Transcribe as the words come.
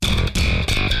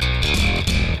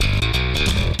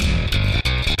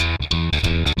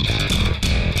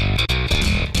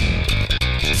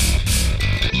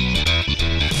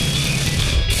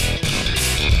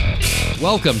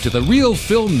Welcome to the Real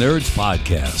Film Nerds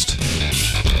Podcast.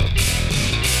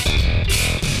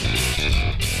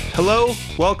 Hello,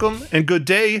 welcome, and good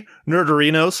day,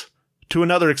 Nerderinos, to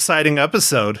another exciting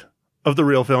episode of the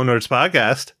Real Film Nerds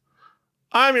Podcast.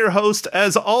 I'm your host,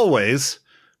 as always,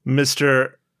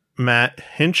 Mr. Matt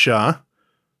Hinshaw,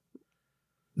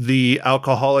 the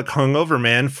alcoholic hungover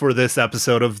man for this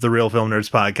episode of the Real Film Nerds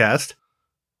Podcast.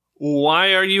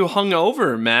 Why are you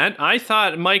hungover, Matt? I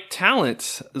thought Mike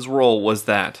Tallent's role was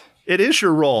that. It is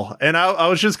your role, and I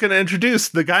was just going to introduce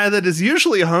the guy that is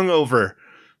usually hungover,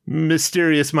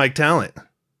 Mysterious Mike Tallent.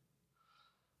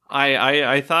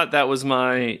 I thought that was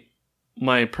my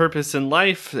purpose in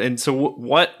life, and so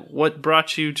what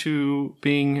brought you to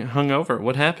being hungover?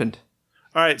 What happened?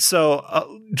 All right,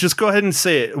 so just go ahead and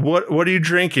say it. What are you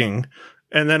drinking?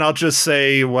 And then I'll just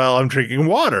say, well, I'm drinking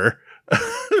water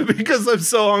because I'm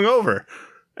so hungover.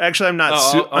 Actually, I'm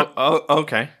not.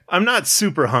 Okay. I'm not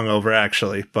super hungover,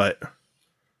 actually, but.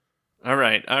 All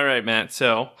right, Matt.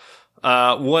 So,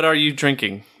 what are you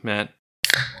drinking, Matt?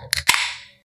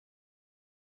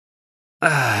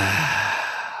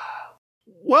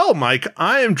 Well, Mike,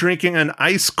 I am drinking an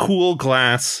ice cool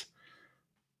glass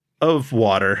of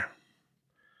water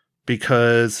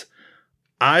because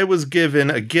I was given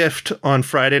a gift on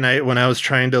Friday night when I was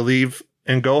trying to leave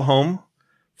and go home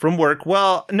from work.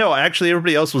 Well, no, actually,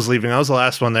 everybody else was leaving. I was the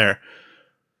last one there.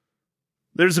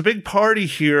 There's a big party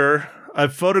here.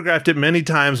 I've photographed it many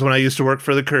times when I used to work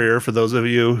for the Courier. For those of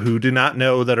you who do not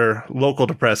know that are local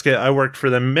to Prescott, I worked for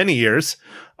them many years.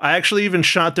 I actually even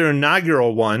shot their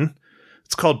inaugural one.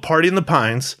 It's called Party in the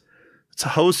Pines. It's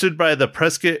hosted by the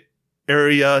Prescott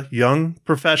area young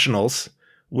professionals,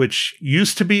 which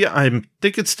used to be, I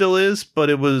think it still is, but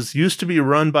it was used to be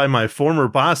run by my former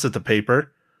boss at the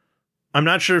paper. I'm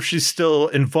not sure if she's still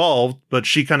involved, but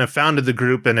she kind of founded the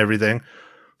group and everything.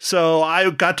 So I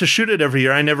got to shoot it every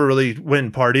year. I never really went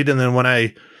and partied. And then when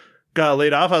I got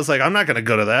laid off, I was like, I'm not going to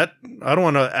go to that. I don't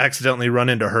want to accidentally run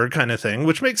into her kind of thing,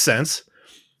 which makes sense.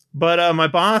 But my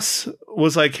boss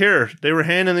was like, here, they were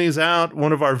handing these out,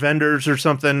 one of our vendors or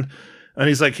something. And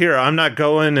he's like, here, I'm not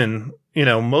going. And, you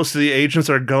know, most of the agents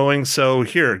are going. So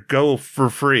here, go for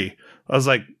free. I was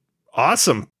like,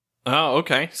 awesome. Oh,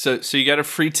 okay. So you got a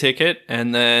free ticket.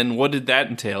 And then what did that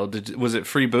entail? Was it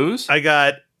free booze? I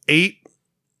got 8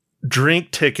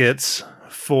 drink tickets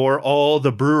for all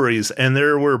the breweries. And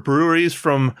there were breweries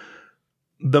from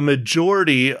the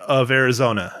majority of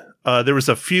Arizona. There was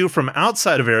a few from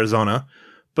outside of Arizona,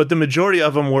 but the majority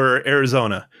of them were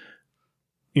Arizona.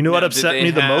 You know what upset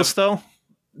me the most, though?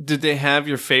 Did they have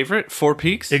your favorite, Four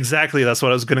Peaks? Exactly. That's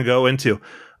what I was going to go into.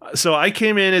 So I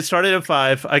came in, it started at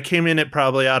 5. I came in at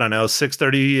probably,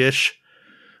 6:30-ish.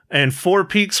 And Four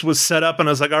Peaks was set up, and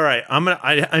I was like, all right,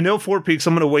 I know Four Peaks.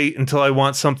 I'm going to wait until I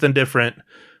want something different.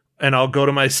 And I'll go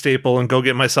to my staple and go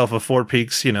get myself a Four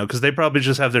Peaks, because they probably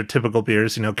just have their typical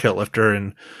beers, Kilt Lifter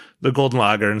and the Golden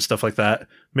Lager and stuff like that.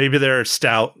 Maybe their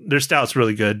stout. Their stout's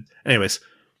really good. Anyways.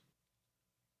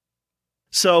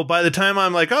 So by the time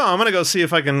I'm like, I'm going to go see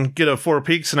if I can get a Four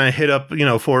Peaks, and I hit up,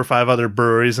 4 or 5 other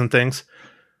breweries and things.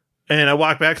 And I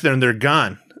walk back there and they're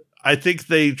gone. I think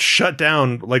they shut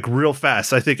down like real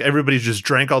fast. I think everybody just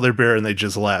drank all their beer and they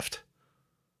just left.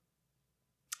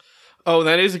 Oh,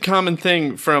 that is a common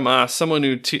thing from someone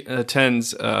who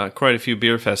attends quite a few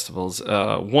beer festivals.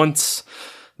 Once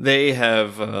they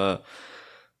have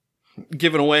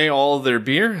given away all of their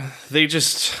beer, they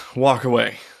just walk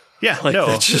away. Yeah, they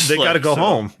got to go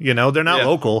home. They're not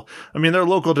local. I mean, they're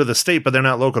local to the state, but they're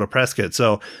not local to Prescott.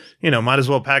 So, might as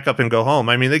well pack up and go home.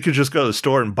 I mean, they could just go to the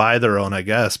store and buy their own, I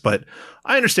guess. But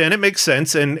I understand it makes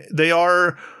sense. And they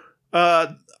are,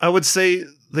 I would say,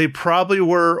 they probably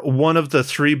were one of the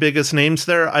 3 biggest names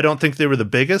there. I don't think they were the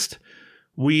biggest.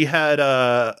 We had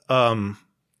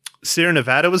Sierra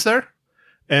Nevada was there,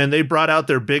 and they brought out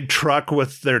their big truck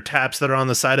with their taps that are on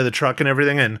the side of the truck and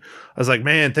everything. And I was like,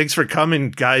 man, thanks for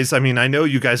coming, guys. I mean, I know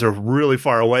you guys are really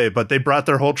far away, but they brought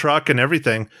their whole truck and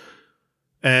everything.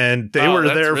 And they were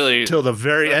there till the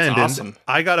very end. Awesome. And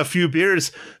I got a few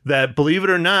beers that, believe it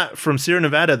or not, from Sierra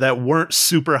Nevada that weren't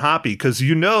super hoppy, because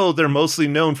they're mostly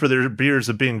known for their beers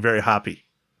of being very hoppy.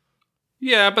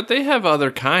 Yeah, but they have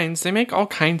other kinds. They make all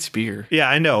kinds of beer. Yeah,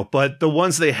 I know. But the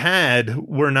ones they had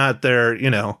were not their,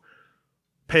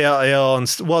 pale ale. And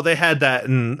they had that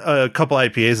in a couple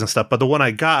IPAs and stuff. But the one I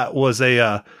got was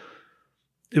it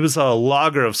was a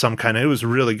lager of some kind. It was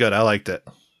really good. I liked it.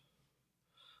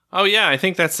 Oh, yeah. I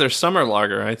think that's their summer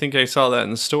lager. I think I saw that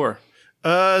in the store.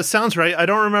 Sounds right. I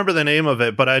don't remember the name of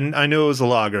it, but I knew it was a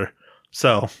lager.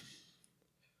 So.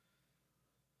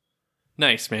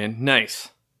 Nice, man. Nice.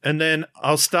 And then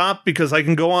I'll stop because I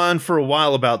can go on for a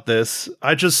while about this.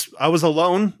 I was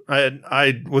alone.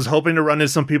 I was hoping to run into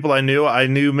some people I knew. I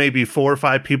knew maybe 4 or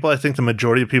 5 people. I think the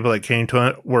majority of people that came to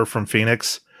it were from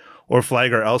Phoenix or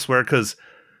Flag or elsewhere, because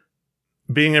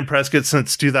being in Prescott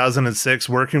since 2006,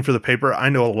 working for the paper, I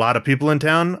know a lot of people in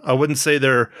town. I wouldn't say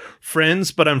they're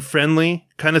friends, but I'm friendly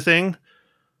kind of thing,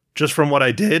 just from what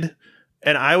I did.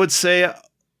 And I would say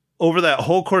over that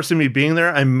whole course of me being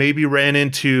there, I maybe ran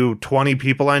into 20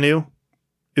 people I knew.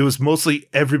 It was mostly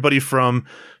everybody from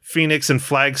Phoenix and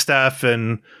Flagstaff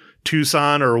and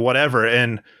Tucson or whatever.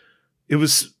 And it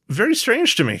was very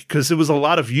strange to me because it was a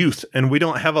lot of youth, and we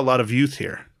don't have a lot of youth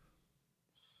here.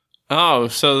 Oh,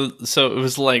 so it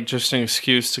was like just an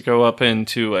excuse to go up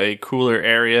into a cooler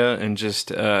area and just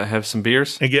have some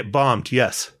beers? And get bombed,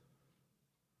 yes.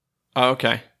 Oh,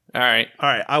 okay. All right.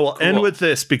 I will end with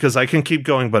this because I can keep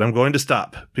going, but I'm going to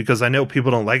stop because I know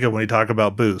people don't like it when we talk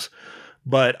about booze.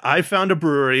 But I found a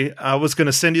brewery. I was going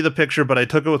to send you the picture, but I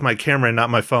took it with my camera and not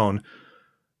my phone.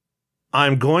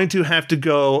 I'm going to have to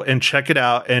go and check it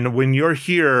out. And when you're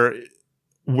here,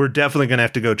 we're definitely going to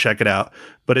have to go check it out.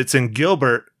 But it's in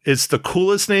Gilbert. It's the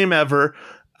coolest name ever.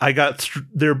 I got 2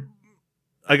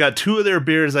 of their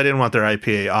beers. I didn't want their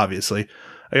IPA, obviously.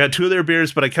 I got 2 of their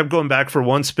beers, but I kept going back for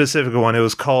one specific one. It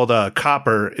was called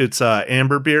Copper. It's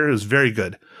amber beer. It was very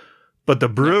good. But the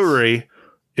brewery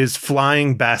is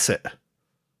Flying Basset.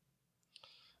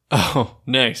 Oh,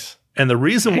 nice. And the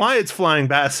reason why it's Flying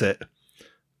Basset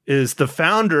is the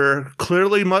founder,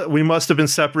 clearly we must have been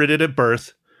separated at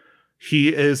birth. He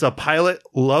is a pilot,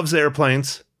 loves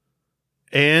airplanes,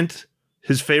 and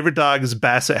his favorite dog is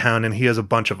Basset Hound, and he has a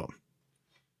bunch of them.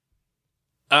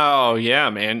 Oh, yeah,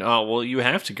 man. Oh, well, you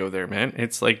have to go there, man.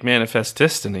 It's like Manifest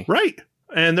Destiny. Right.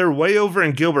 And they're way over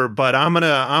in Gilbert, but I'm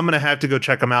gonna have to go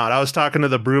check them out. I was talking to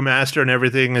the brewmaster and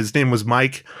everything. His name was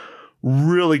Mike.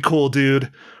 Really cool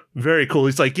dude. Very cool.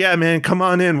 He's like, yeah, man, come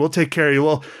on in. We'll take care of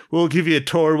you. We'll give you a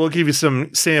tour. We'll give you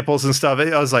some samples and stuff.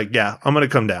 I was like, yeah, I'm going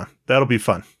to come down. That'll be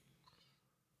fun.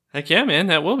 Heck yeah, man.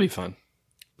 That will be fun.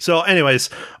 So anyways,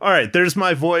 all right, there's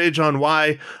my voyage on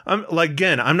why I'm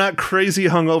not crazy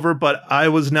hungover, but I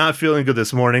was not feeling good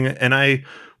this morning, and I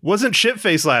wasn't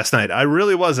shit-faced last night. I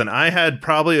really wasn't. I had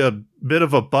probably a bit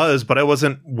of a buzz, but I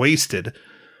wasn't wasted.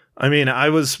 I mean, I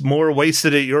was more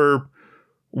wasted at your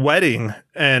wedding,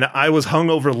 and I was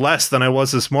hungover less than I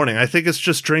was this morning. I think it's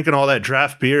just drinking all that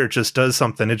draft beer. It just does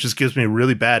something. It just gives me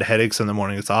really bad headaches in the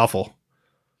morning. It's awful.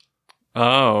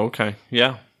 Oh, okay.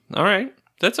 Yeah. All right.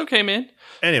 That's okay, man.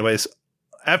 Anyways,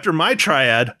 after my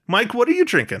triad, Mike, what are you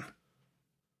drinking?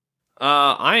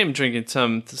 I am drinking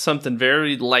something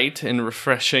very light and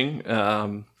refreshing.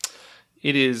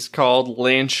 It is called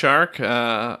Land Shark.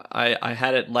 I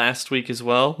had it last week as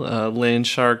well. Land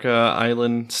Shark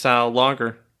Island style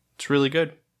lager. It's really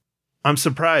good. I'm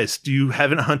surprised you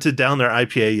haven't hunted down their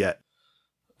IPA yet.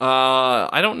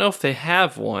 I don't know if they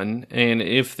have one, and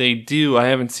if they do, I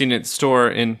haven't seen it in store.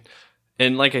 And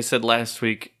like I said last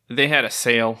week, they had a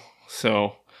sale,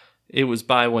 so it was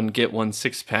buy one get one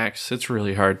 6-packs. It's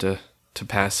really hard to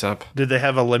pass up. Did they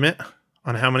have a limit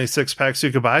on how many 6-packs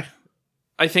you could buy?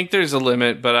 I think there's a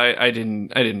limit, but I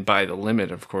didn't buy the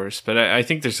limit, of course. But I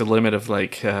think there's a limit of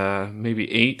like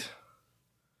maybe 8.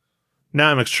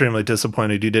 Now I'm extremely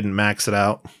disappointed you didn't max it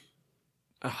out.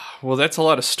 Well, that's a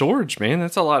lot of storage, man.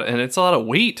 That's a lot, and it's a lot of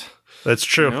weight. That's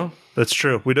true. You know? That's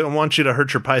true. We don't want you to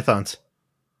hurt your pythons.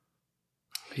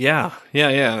 Yeah,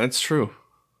 that's true.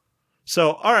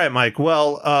 So, all right, Mike.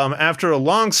 Well, after a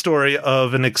long story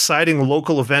of an exciting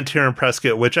local event here in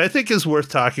Prescott, which I think is worth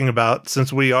talking about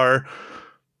since we are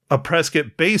a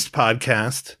Prescott-based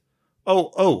podcast.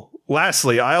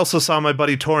 Lastly, I also saw my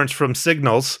buddy Torrance from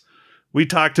Signals. We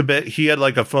talked a bit. He had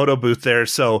like a photo booth there.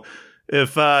 So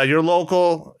if you're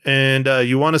local and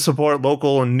you want to support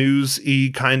local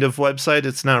news-y kind of website,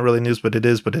 it's not really news, but it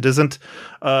isn't.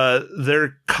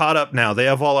 They're caught up now. They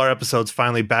have all our episodes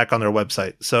finally back on their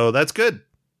website. So that's good.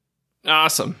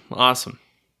 Awesome.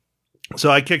 So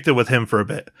I kicked it with him for a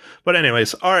bit. But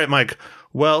anyways, all right, Mike.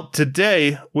 Well,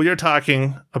 today we are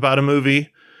talking about a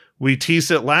movie. We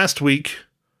teased it last week.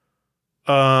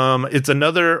 It's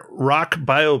another rock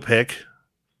biopic.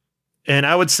 And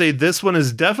I would say this one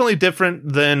is definitely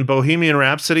different than Bohemian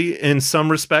Rhapsody in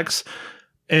some respects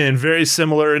and very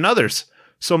similar in others.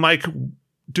 So, Mike,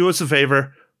 do us a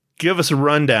favor. Give us a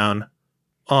rundown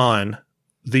on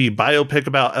the biopic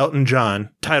about Elton John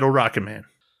titled Rocket Man.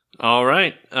 All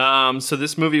right. So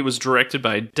this movie was directed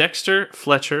by Dexter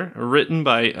Fletcher, written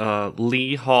by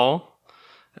Lee Hall.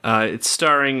 It's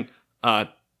starring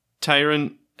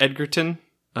Taron Egerton,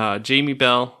 Jamie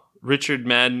Bell, Richard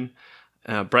Madden,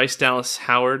 Bryce Dallas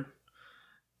Howard,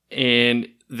 And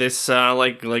this,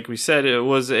 like we said, it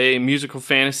was a musical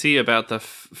fantasy about the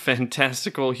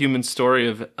fantastical human story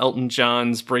of Elton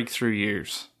John's breakthrough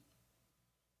years.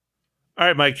 All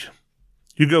right, Mike,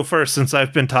 you go first since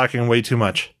I've been talking way too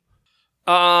much.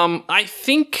 I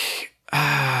think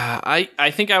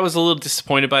I was a little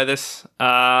disappointed by this.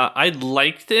 I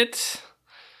liked it,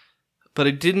 but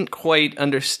I didn't quite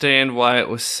understand why it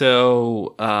was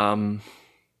so, I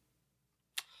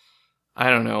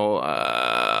don't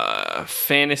know,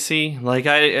 fantasy. Like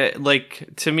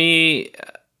to me,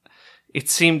 it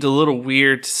seemed a little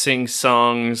weird to sing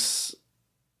songs.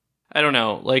 I don't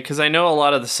know, like, because I know a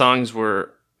lot of the songs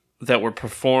that were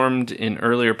performed in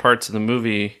earlier parts of the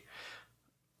movie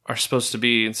are supposed to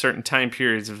be in certain time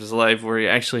periods of his life where he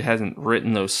actually hasn't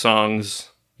written those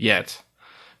songs yet.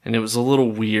 And it was a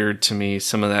little weird to me,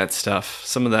 some of that stuff,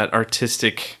 some of that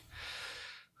artistic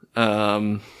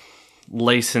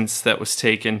license that was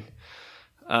taken.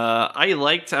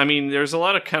 I mean, there's a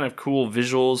lot of kind of cool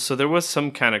visuals, so there was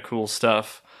some kind of cool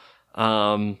stuff.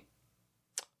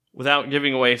 Without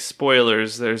giving away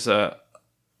spoilers, there's an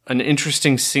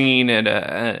interesting scene at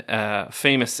a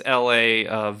famous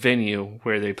LA venue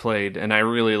where they played, and I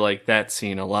really liked that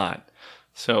scene a lot.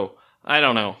 So, I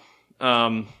don't know.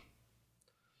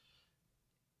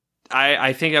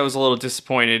 I think I was a little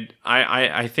disappointed.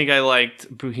 I think I liked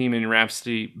Bohemian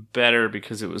Rhapsody better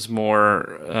because it was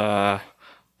more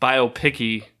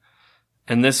biopic-y,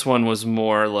 and this one was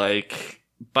more like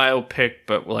biopic,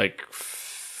 but like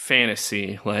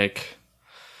fantasy. Like,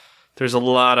 there's a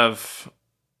lot of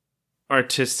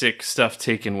artistic stuff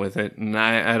taken with it, and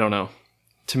I don't know.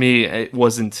 To me, it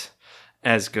wasn't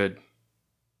as good.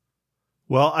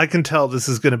 Well, I can tell this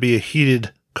is going to be a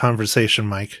heated conversation,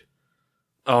 Mike.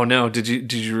 Oh no, did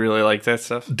you really like that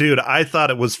stuff? Dude, I thought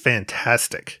it was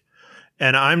fantastic.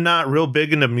 And I'm not real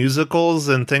big into musicals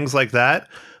and things like that,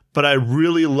 but I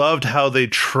really loved how they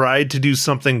tried to do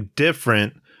something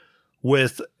different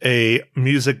with a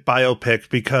music biopic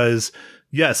because,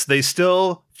 yes, they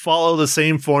still follow the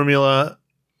same formula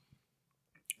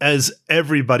as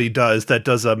everybody does that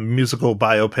does a musical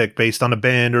biopic based on a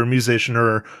band or a musician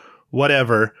or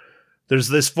whatever. There's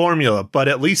this formula, but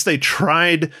at least they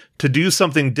tried to do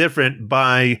something different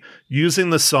by using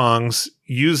the songs,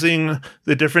 using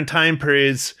the different time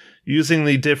periods, using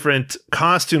the different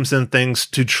costumes and things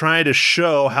to try to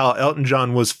show how Elton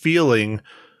John was feeling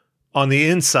on the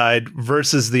inside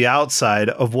versus the outside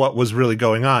of what was really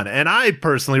going on. And I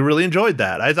personally really enjoyed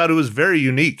that. I thought it was very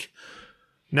unique.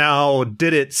 Now,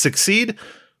 did it succeed?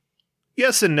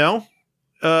 Yes and no.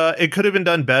 It could have been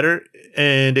done better,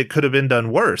 and it could have been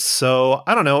done worse. So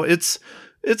I don't know. It's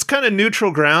kind of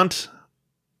neutral ground,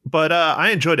 but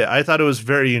I enjoyed it. I thought it was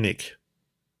very unique.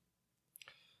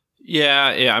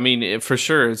 Yeah. I mean, for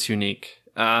sure, it's unique.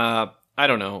 I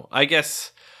don't know. I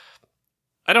guess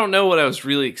I don't know what I was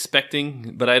really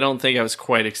expecting, but I don't think I was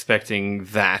quite expecting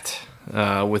that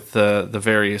with the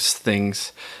various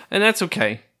things, and that's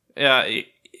okay.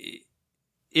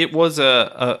 It was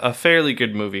a fairly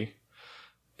good movie.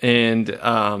 And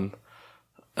Taron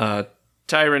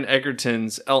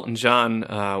Egerton's Elton John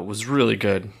was really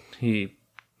good.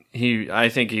 I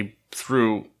think he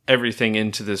threw everything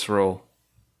into this role.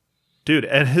 Dude,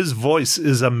 and his voice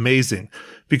is amazing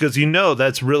because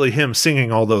that's really him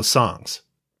singing all those songs.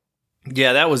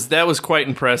 Yeah, that was quite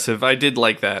impressive. I did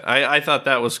like that. I thought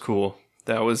that was cool.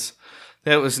 That was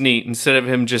neat. Instead of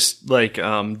him just like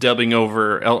dubbing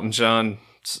over Elton John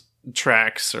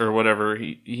tracks or whatever,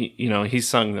 he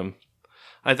sung them.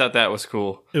 I thought that was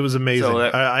cool. It was amazing. So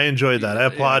I enjoyed that. I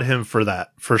applaud him for that,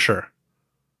 for sure.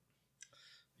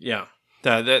 Yeah.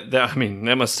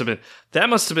 That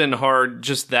must have been hard,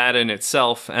 just that in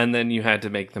itself, and then you had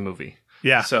to make the movie.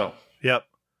 Yeah. So, yep.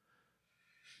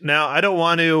 Now, I don't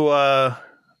want to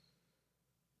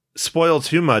spoil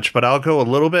too much, but I'll go a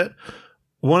little bit.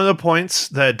 One of the points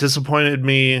that disappointed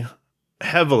me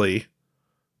heavily,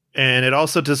 and it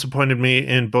also disappointed me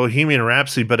in Bohemian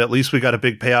Rhapsody, but at least we got a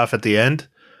big payoff at the end,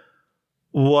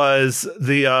 was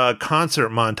the concert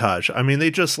montage. I mean,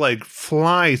 they just like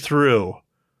fly through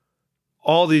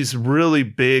all these really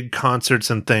big concerts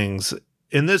and things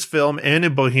in this film and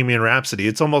in Bohemian Rhapsody.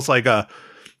 It's almost like a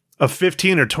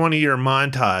 15 or 20 year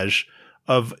montage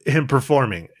of him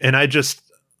performing. And I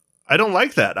don't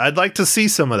like that. I'd like to see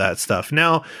some of that stuff.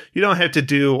 Now, you don't have to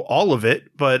do all of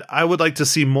it, but I would like to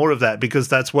see more of that because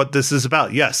that's what this is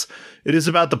about. Yes, it is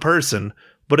about the person,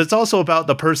 but it's also about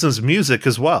the person's music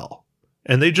as well.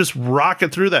 And they just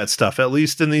rocket through that stuff, at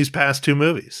least in these past two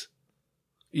movies.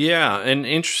 Yeah, and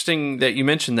interesting that you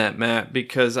mentioned that, Matt,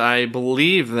 because I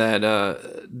believe that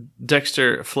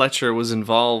Dexter Fletcher was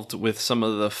involved with some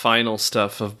of the final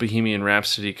stuff of Bohemian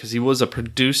Rhapsody because he was a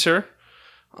producer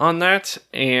on that.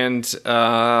 And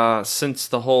since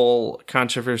the whole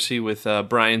controversy with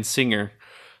Bryan Singer,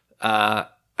 I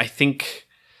think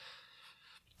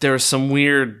there was some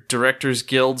weird Directors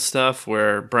Guild stuff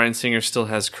where Bryan Singer still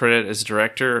has credit as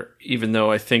director, even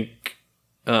though I think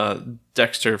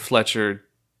Dexter Fletcher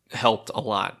helped a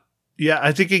lot. Yeah,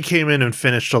 I think he came in and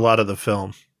finished a lot of the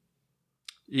film.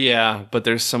 Yeah, but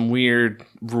there's some weird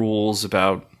rules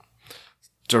about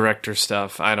director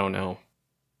stuff. I don't know.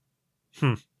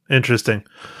 Interesting.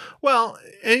 Well,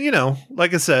 and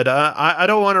like I said, I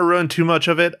don't want to ruin too much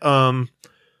of it. I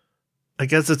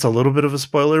guess it's a little bit of a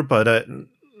spoiler, but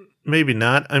maybe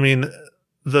not. I mean,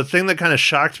 the thing that kind of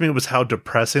shocked me was how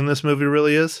depressing this movie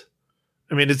really is.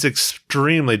 I mean, it's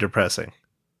extremely depressing.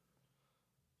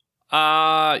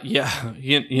 Yeah,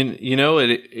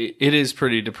 it is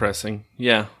pretty depressing.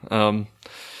 Yeah.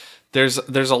 There's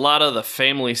a lot of the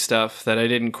family stuff that I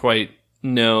didn't quite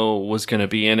know was going to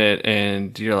be in it,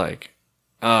 and you're like,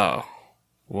 oh,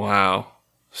 wow.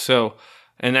 So,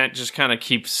 and that just kind of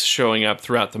keeps showing up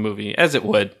throughout the movie, as it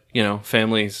would.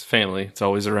 Family's family. It's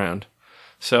always around.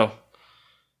 So.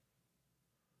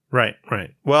 Right.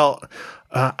 Well,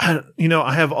 I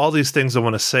have all these things I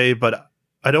want to say, but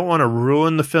I don't want to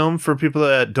ruin the film for people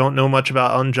that don't know much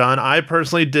about Elton John. I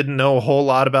personally didn't know a whole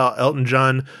lot about Elton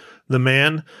John, the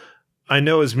man. I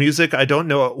know his music. I don't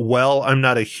know it well. I'm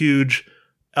not a huge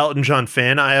Elton John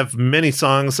fan. I have many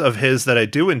songs of his that I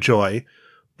do enjoy,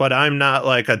 but I'm not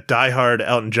like a diehard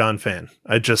Elton John fan.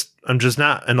 I'm just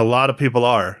not, and a lot of people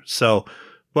are. So,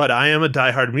 but I am a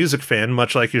diehard music fan,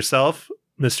 much like yourself,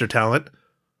 Mr. Talent.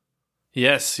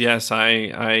 Yes,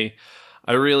 I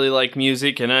really like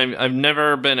music, and I've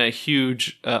never been a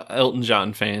huge Elton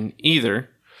John fan either,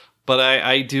 but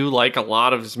I do like a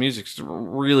lot of his music. It's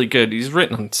really good. He's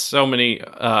written so many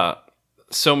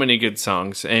good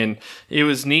songs, and it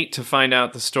was neat to find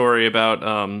out the story about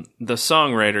the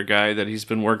songwriter guy that he's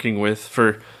been working with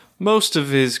for most of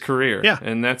his career. Yeah,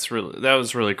 and that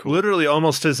was really cool. Literally,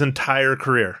 almost his entire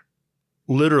career.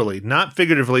 Literally, not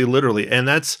figuratively, literally, and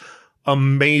that's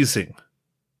amazing.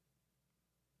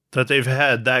 That they've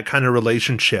had that kind of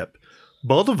relationship.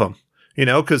 Both of them.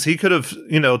 Because he could have,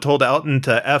 told Elton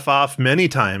to F off many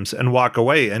times and walk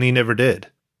away, and he never did.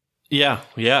 Yeah,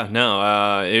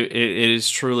 no, it is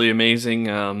truly amazing.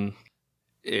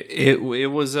 It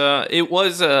was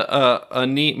a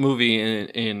neat movie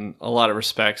in a lot of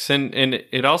respects, and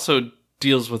it also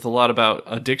deals with a lot about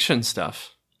addiction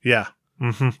stuff. Yeah.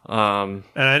 Mm-hmm.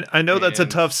 And I know that's a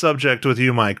tough subject with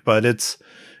you, Mike, but it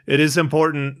is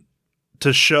important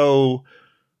to show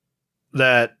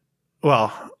that,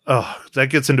 that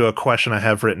gets into a question I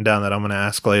have written down that I'm going to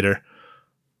ask later.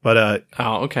 But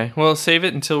okay. Well, save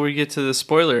it until we get to the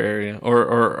spoiler area,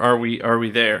 or are we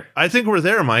there? I think we're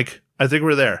there, Mike. I think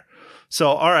we're there. So,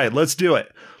 all right, let's do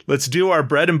it. Let's do our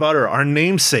bread and butter, our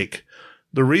namesake.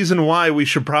 The reason why we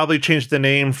should probably change the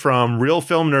name from Real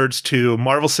Film Nerds to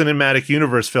Marvel Cinematic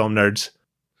Universe Film Nerds.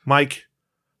 Mike,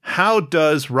 how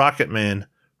does Rocketman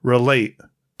relate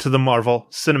to the Marvel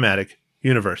Cinematic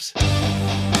Universe?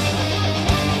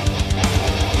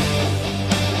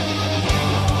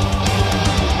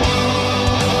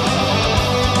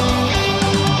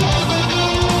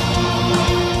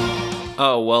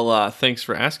 Oh, well, thanks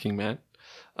for asking, Matt.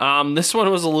 This one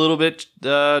was a little bit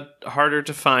harder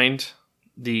to find,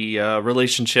 the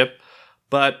relationship,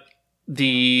 but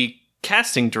the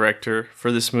casting director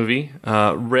for this movie,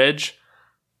 Reg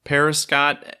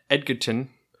Periscott Edgerton,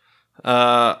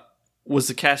 was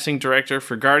the casting director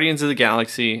for Guardians of the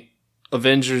Galaxy,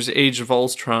 Avengers Age of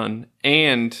Ultron,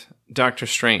 and Doctor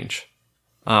Strange.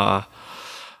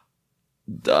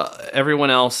 Everyone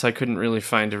else, I couldn't really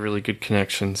find a really good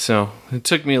connection, so it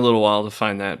took me a little while to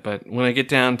find that. But when I get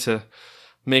down to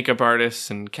makeup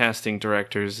artists and casting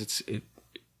directors,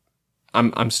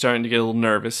 I'm starting to get a little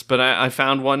nervous. But I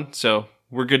found one, so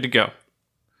we're good to go.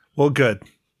 Well, good.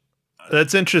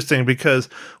 That's interesting because,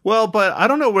 but I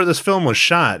don't know where this film was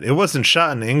shot. It wasn't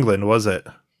shot in England, was it?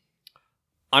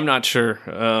 I'm not sure.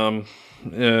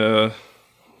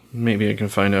 Maybe I can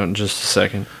find out in just a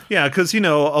second. Yeah, because, a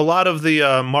lot of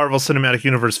the Marvel Cinematic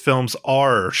Universe films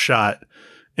are shot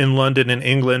in London and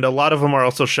England. A lot of them are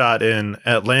also shot in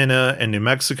Atlanta and New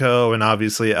Mexico and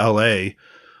obviously LA.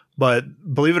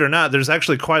 But believe it or not, there's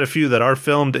actually quite a few that are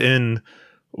filmed in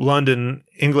London,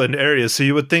 England areas. So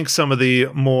you would think some of the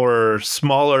more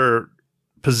smaller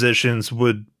positions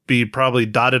would be probably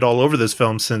dotted all over this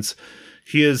film since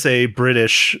he is a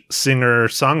British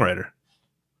singer-songwriter.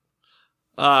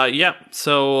 Yeah.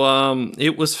 So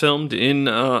it was filmed in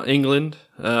England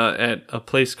at a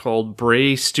place called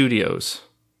Bray Studios.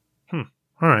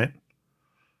 All right.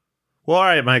 Well, all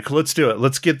right, Mike, let's do it.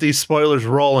 Let's get these spoilers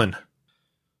rolling.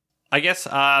 I guess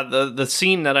the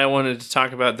scene that I wanted to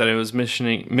talk about that I was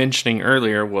mentioning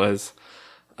earlier was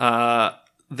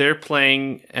they're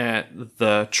playing at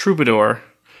the Troubadour,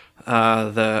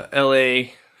 the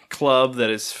LA club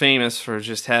that is famous for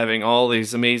just having all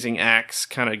these amazing acts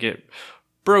kind of get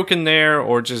broken there,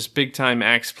 or just big time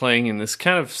acts playing in this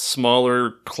kind of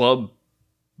smaller club,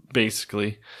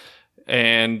 basically.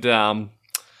 And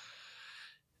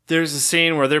there's a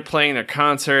scene where they're playing their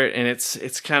concert, and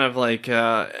it's kind of like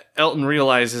Elton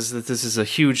realizes that this is a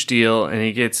huge deal, and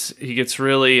he gets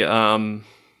really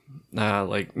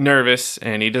like nervous,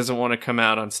 and he doesn't want to come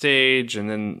out on stage. And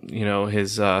then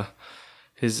his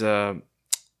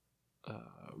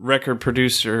record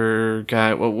producer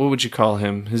guy, what would you call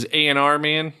him? His A&R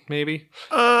man, maybe?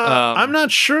 I'm not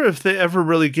sure if they ever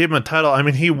really gave him a title. I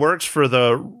mean, he works for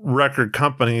the record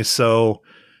company, so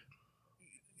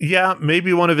yeah,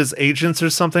 maybe one of his agents or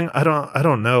something. I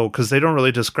don't know, because they don't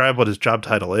really describe what his job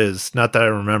title is. Not that I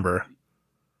remember.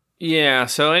 Yeah,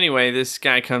 so anyway, this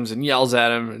guy comes and yells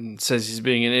at him and says he's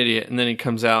being an idiot, and then he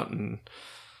comes out and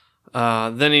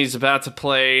then he's about to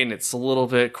play, and it's a little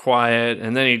bit quiet,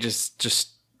 and then he just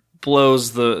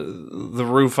blows the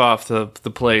roof off the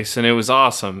place, and it was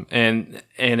awesome. And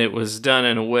it was done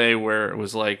in a way where it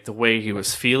was like the way he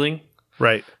was feeling.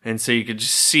 Right. And so you could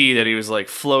just see that he was like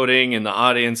floating, and the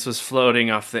audience was floating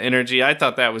off the energy. I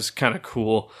thought that was kind of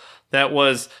cool. That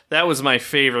was my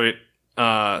favorite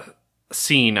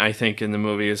scene, I think, in the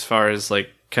movie, as far as like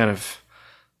kind of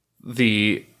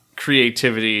the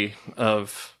creativity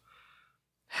of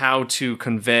how to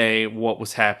convey what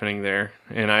was happening there.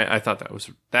 And I thought that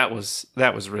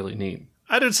was really neat.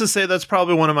 I'd just say that's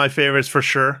probably one of my favorites for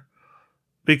sure.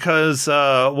 Because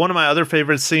one of my other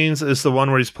favorite scenes is the one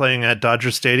where he's playing at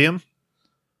Dodger Stadium.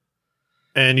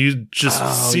 And you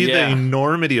just see the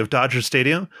enormity of Dodger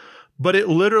Stadium. But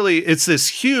it's this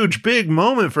huge, big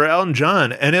moment for Elton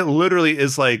John. And it literally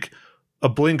is like a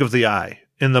blink of the eye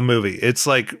in the movie. It's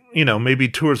like, maybe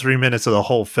 2 or 3 minutes of the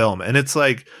whole film. And it's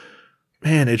like,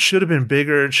 man, it should have been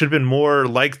bigger. It should have been more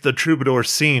like the Troubadour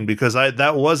scene, because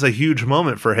that was a huge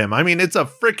moment for him. I mean, it's a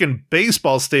freaking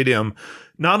baseball stadium.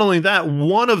 Not only that,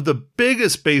 one of the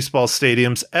biggest baseball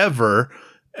stadiums ever,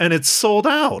 and it's sold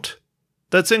out.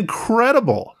 That's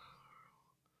incredible.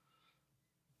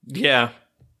 Yeah.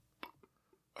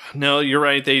 No, you're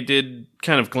right. They did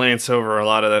kind of glance over a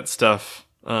lot of that stuff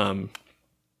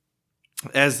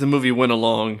as the movie went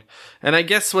along. And I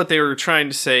guess what they were trying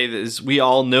to say is we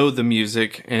all know the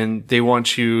music, and they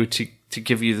want you to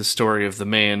give you the story of the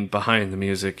man behind the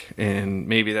music. And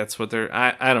maybe that's what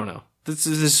I don't know. This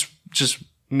is just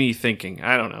me thinking.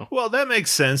 I don't know. Well, that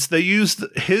makes sense. They used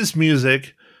his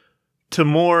music to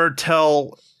more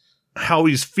tell how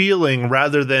he's feeling,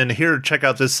 rather than here, check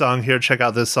out this song, here, check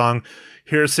out this song,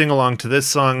 here, sing along to this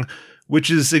song, which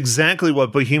is exactly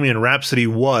what Bohemian Rhapsody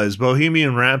was.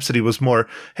 Bohemian Rhapsody was more,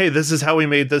 hey, this is how we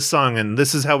made this song, and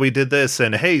this is how we did this,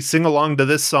 and hey, sing along to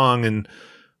this song, and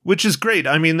which is great.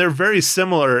 I mean, they're very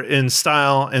similar in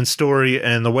style and story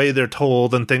and the way they're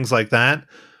told and things like that.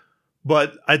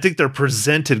 But I think they're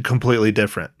presented completely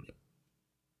different.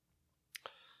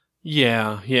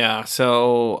 Yeah.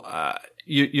 So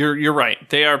you're right.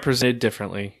 They are presented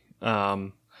differently.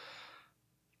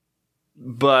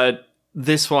 But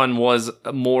this one was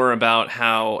more about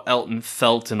how Elton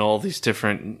felt in all these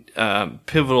different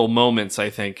pivotal moments, I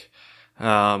think.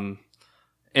 And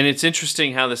it's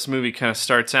interesting how this movie kind of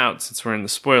starts out, since we're in the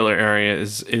spoiler area,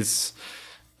 is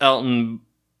Elton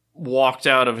walked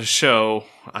out of a show,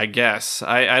 I guess.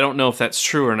 I don't know if that's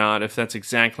true or not, if that's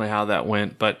exactly how that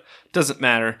went, but it doesn't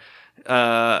matter.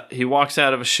 He walks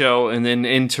out of a show and then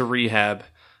into rehab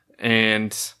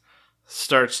and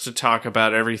starts to talk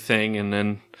about everything, and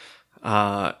then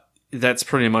that's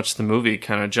pretty much the movie,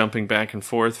 kind of jumping back and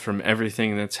forth from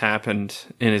everything that's happened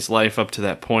in his life up to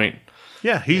that point.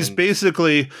 Yeah, he's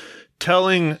basically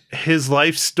telling his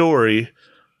life story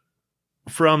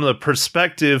from the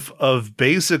perspective of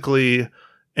basically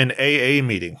an AA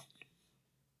meeting.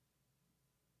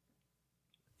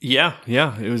 Yeah.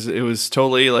 It was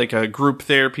totally like a group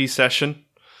therapy session,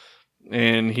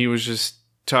 and he was just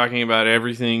talking about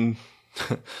everything.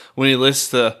 When he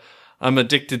lists I'm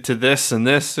addicted to this and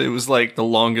this, it was like the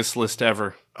longest list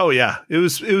ever. Oh yeah, it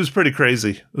was pretty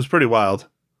crazy. It was pretty wild.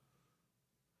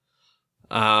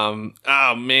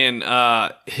 Oh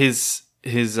man, his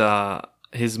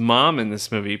mom in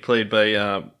this movie, played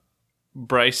by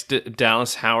Bryce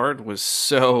Dallas Howard, was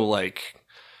so like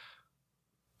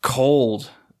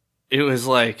cold. It was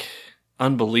like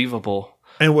unbelievable.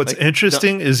 And what's Like,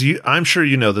 interesting is I'm sure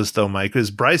you know this though, Mike,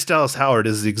 is Bryce Dallas Howard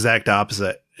is the exact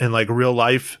opposite in like real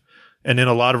life and in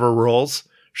a lot of her roles.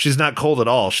 She's not cold at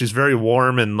all. She's very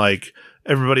warm and like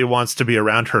everybody wants to be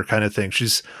around her kind of thing.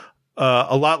 She's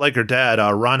a lot like her dad,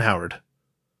 Ron Howard.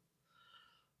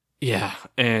 Yeah,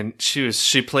 and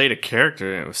she played a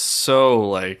character and it was so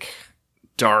like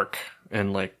dark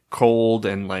and like cold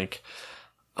and like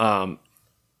Elton's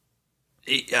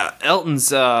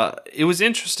it was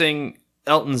interesting.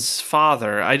 Elton's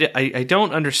father, I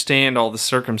don't understand all the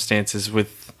circumstances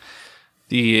with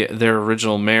their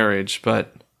original marriage,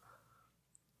 but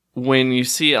when you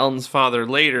see Elton's father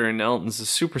later and Elton's a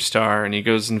superstar and he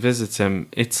goes and visits him,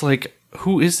 it's like,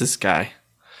 who is this guy?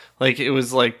 Like, it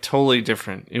was like totally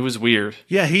different. It was weird.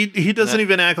 Yeah, he doesn't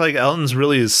even act like Elton's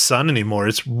really his son anymore.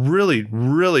 It's really,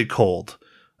 really cold.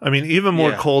 I mean, even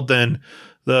more cold than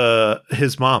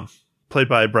his mom, played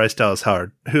by Bryce Dallas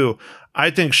Howard, who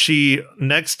I think she,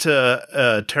 next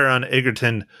to Taron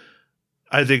Egerton,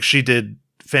 I think she did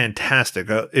fantastic.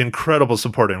 Incredible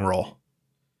supporting role.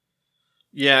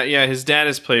 Yeah, his dad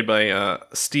is played by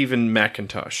Stephen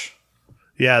McIntosh.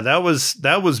 Yeah, that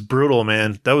was brutal,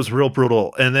 man. That was real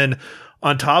brutal. And then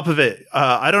on top of it,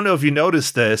 I don't know if you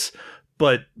noticed this,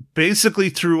 but basically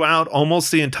throughout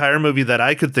almost the entire movie that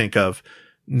I could think of,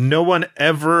 no one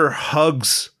ever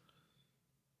hugs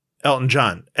Elton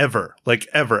John, ever. Like,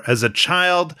 ever. As a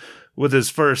child, with his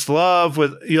first love,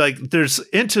 with, like, there's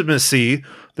intimacy,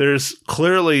 there's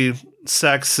clearly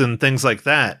sex and things like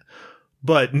that.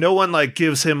 But no one like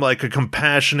gives him like a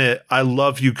compassionate, I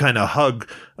love you kind of hug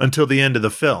until the end of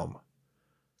the film.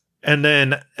 And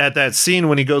then at that scene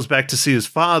when he goes back to see his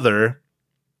father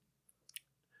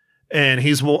and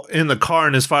he's in the car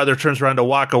and his father turns around to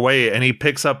walk away and he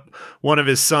picks up one of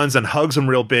his sons and hugs him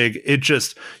real big. It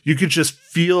just, you could just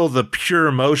feel the pure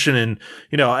emotion and,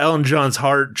 you know, Elton John's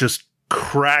heart just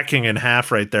cracking in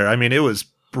half right there. I mean, it was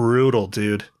brutal,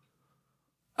 dude.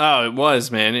 Oh, it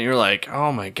was, man. And you're like,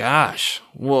 oh my gosh,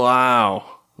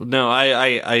 wow. No,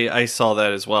 I saw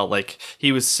that as well. Like,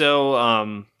 he was so,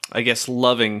 I guess,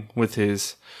 loving with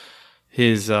his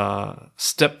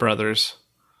stepbrothers,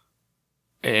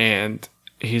 and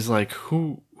he's like,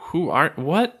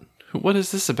 what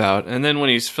is this about? And then when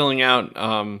he's filling out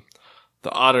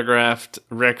the autographed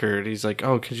record, he's like,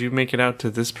 oh, could you make it out to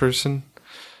this person?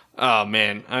 Oh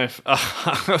man, I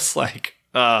was like,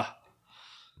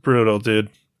 brutal, dude.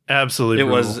 Absolutely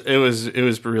brutal. It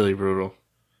was really brutal.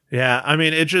 Yeah, I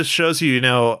mean, it just shows you, you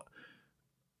know,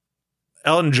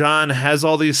 Elton John has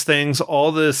all these things,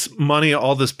 all this money,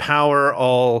 all this power,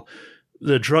 all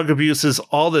the drug abuses,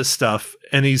 all this stuff,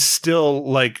 and he's still,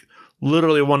 like,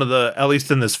 literally one of the, at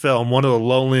least in this film, one of the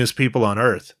loneliest people on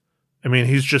earth. I mean,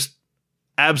 he's just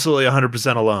absolutely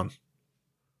 100% alone.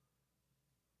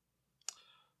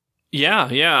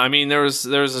 Yeah. I mean, there was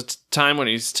a time when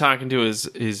he's talking to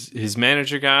his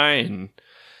manager guy, and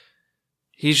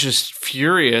he's just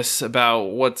furious about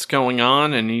what's going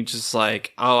on, and he's just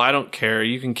like, "Oh, I don't care.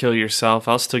 You can kill yourself.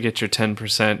 I'll still get your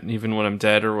 10%, even when I'm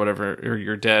dead or whatever, or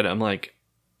you're dead." I'm like,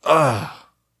 ugh.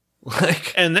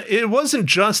 Like, and it wasn't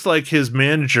just like his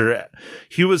manager;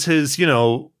 he was his, you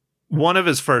know, one of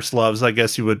his first loves, I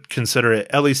guess you would consider it,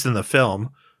 at least in the film.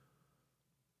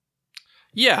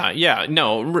 Yeah,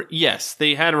 no, yes,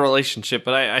 they had a relationship,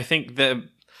 but I think that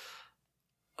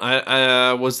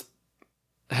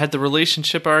had the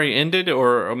relationship already ended,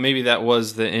 or maybe that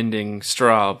was the ending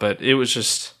straw, but it was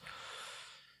just,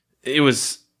 it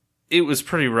was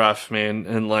pretty rough, man,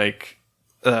 and like,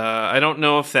 I don't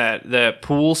know if that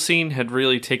pool scene had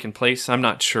really taken place, I'm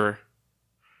not sure.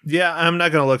 Yeah, I'm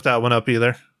not going to look that one up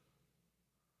either.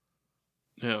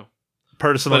 Yeah.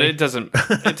 Personally, but it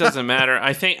doesn't matter.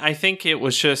 I think it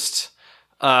was just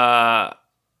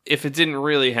if it didn't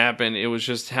really happen, it was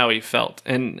just how he felt,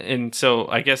 and so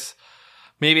I guess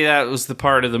maybe that was the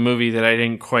part of the movie that I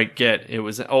didn't quite get. It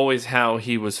was always how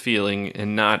he was feeling,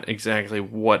 and not exactly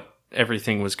what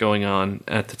everything was going on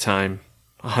at the time.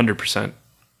 100%.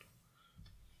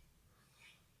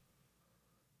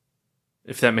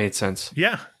 If that made sense.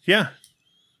 Yeah,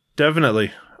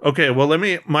 definitely. Okay, well,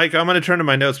 Mike, I'm going to turn to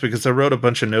my notes because I wrote a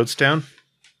bunch of notes down.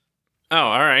 Oh,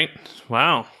 all right.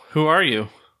 Wow. Who are you?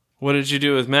 What did you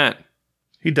do with Matt?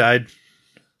 He died.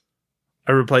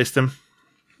 I replaced him.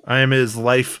 I am his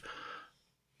life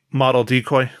model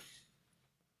decoy.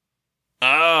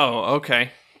 Oh, okay.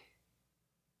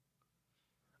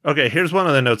 Okay, here's one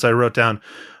of the notes I wrote down.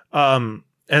 And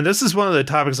this is one of the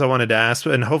topics I wanted to ask,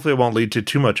 and hopefully it won't lead to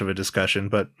too much of a discussion,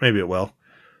 but maybe it will.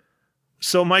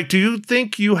 So, Mike, do you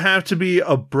think you have to be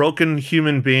a broken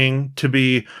human being to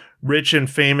be rich and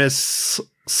famous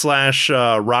slash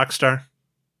rock star?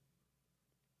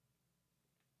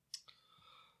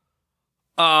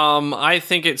 I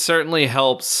think it certainly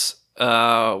helps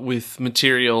with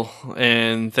material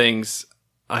and things.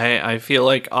 I feel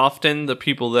like often the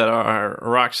people that are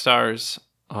rock stars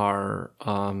are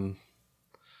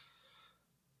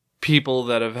people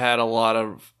that have had a lot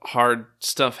of hard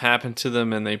stuff happen to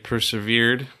them and they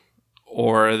persevered,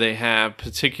 or they have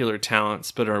particular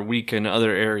talents but are weak in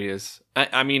other areas.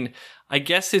 I mean, I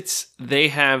guess it's they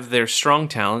have their strong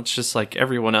talents just like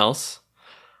everyone else,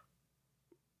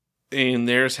 and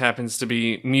theirs happens to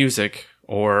be music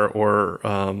or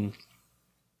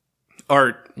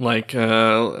art. Like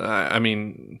I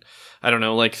mean, I don't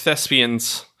know, like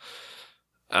thespians.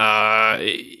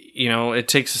 You know, it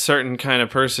takes a certain kind of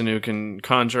person who can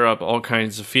conjure up all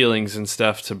kinds of feelings and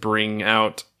stuff to bring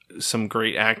out some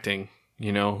great acting.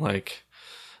 You know, like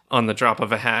on the drop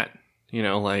of a hat. You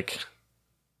know, like,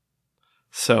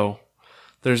 so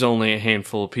there's only a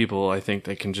handful of people I think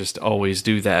that can just always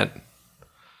do that.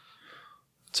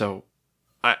 So,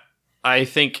 I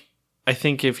think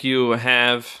if you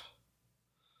have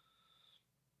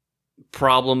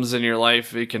problems in your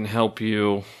life, it can help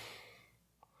you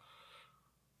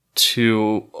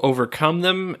to overcome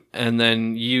them and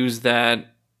then use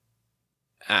that,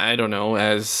 I don't know,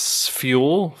 as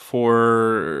fuel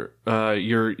for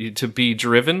you to be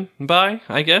driven by,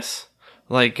 I guess.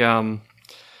 Like, I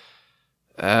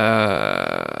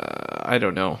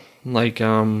don't know, like,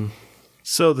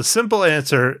 So the simple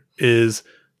answer is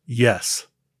yes.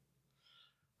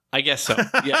 I guess so.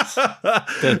 Yes.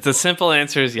 The simple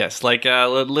answer is yes. Like,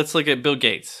 let's look at Bill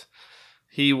Gates.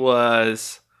 He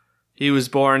was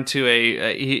born to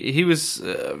he was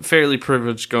fairly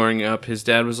privileged growing up. His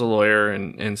dad was a lawyer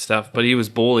and stuff, but he was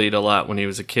bullied a lot when he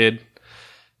was a kid,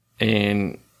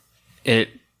 and it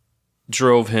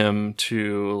drove him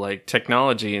to like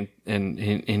technology, and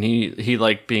he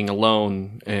liked being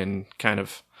alone and kind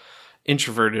of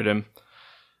introverted him.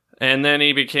 And then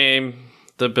he became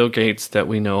the Bill Gates that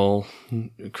we know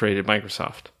created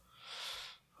Microsoft.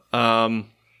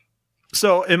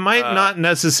 So it might not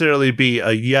necessarily be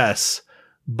a yes,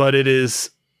 but it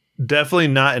is definitely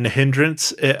not a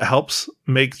hindrance. It helps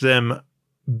make them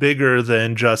bigger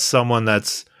than just someone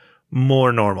that's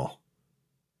more normal.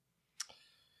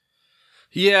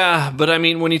 Yeah, but I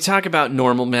mean, when you talk about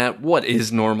normal, Matt, what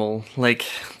is normal? Like,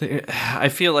 I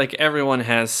feel like everyone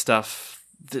has stuff.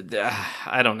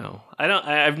 I don't know.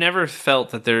 I've never felt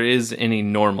that there is any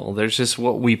normal. There's just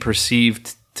what we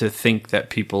perceive to think that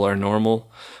people are normal,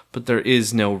 but there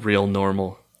is no real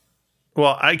normal.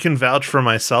 Well, I can vouch for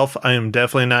myself. I am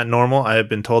definitely not normal. I have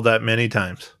been told that many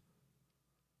times.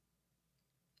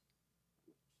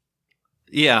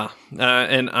 Yeah,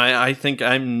 and I think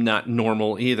I'm not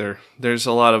normal either. There's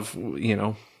a lot of, you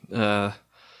know,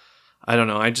 I don't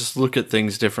know. I just look at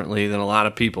things differently than a lot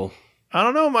of people. I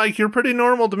don't know, Mike. You're pretty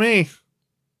normal to me.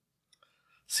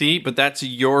 See, but that's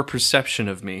your perception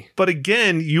of me. But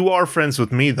again, you are friends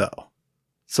with me, though.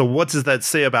 So what does that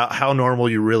say about how normal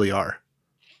you really are?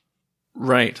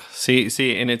 Right.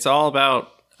 See, and it's all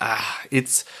about,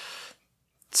 it's,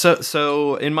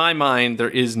 so in my mind, there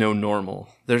is no normal.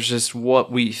 There's just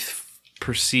what we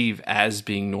perceive as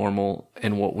being normal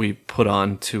and what we put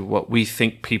on to what we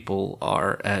think people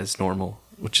are as normal,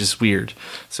 which is weird.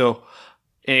 So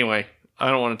anyway, I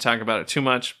don't want to talk about it too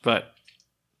much, but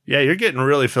yeah, you're getting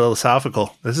really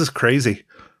philosophical. This is crazy.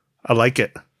 I like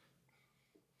it.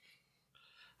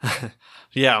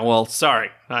 Yeah, well, sorry.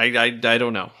 I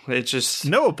don't know. It's just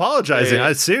no apologizing.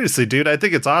 I seriously, dude, I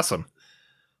think it's awesome.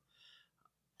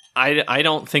 I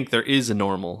don't think there is a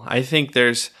normal. I think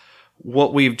there's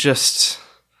what we've just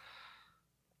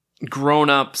grown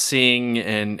up seeing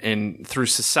and through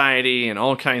society and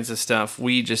all kinds of stuff.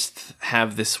 We just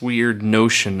have this weird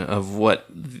notion of what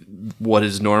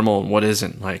is normal and what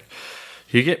isn't. Like,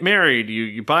 you get married,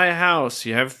 you buy a house,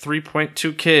 you have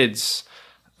 3.2 kids.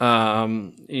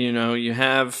 You know, you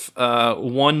have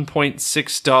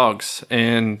 1.6 dogs,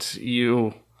 and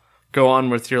you go on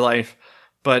with your life.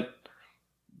 But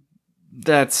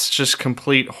that's just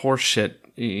complete horseshit.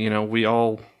 You know, we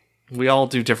all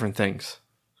do different things.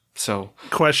 So,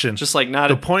 question, just like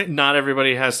not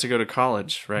everybody has to go to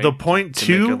college, right? The point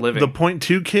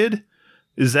two kid,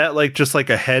 is that like just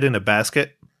like a head in a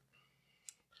basket?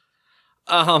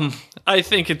 I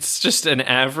think it's just an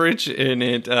average, and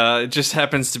it just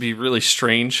happens to be really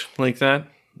strange like that.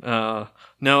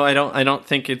 No, I don't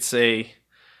think it's a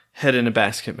head in a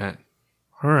basket, Matt.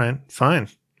 All right, fine.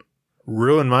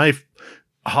 Ruin my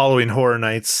Halloween Horror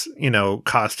Nights,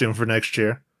 costume for next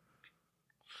year.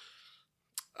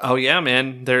 Oh yeah,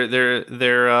 man.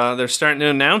 They're starting to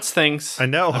announce things. I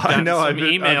know. I've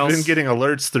been getting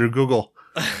alerts through Google.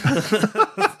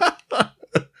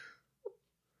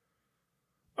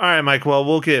 All right, Mike. Well,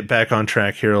 we'll get back on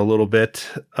track here a little bit.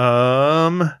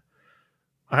 I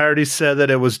already said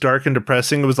that it was dark and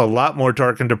depressing. It was a lot more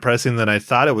dark and depressing than I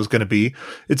thought it was going to be.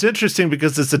 It's interesting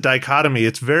because it's a dichotomy.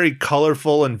 It's very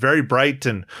colorful and very bright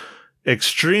and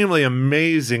extremely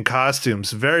amazing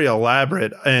costumes, very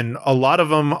elaborate. And a lot of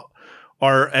them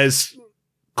are as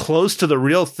close to the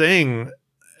real thing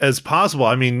as possible.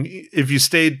 I mean, if you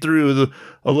stayed through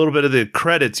a little bit of the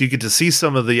credits, you get to see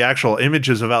some of the actual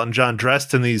images of Elton John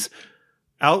dressed in these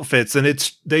outfits, and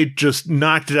they just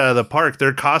knocked it out of the park.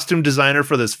 Their costume designer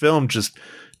for this film just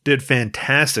did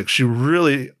fantastic.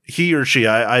 He or she,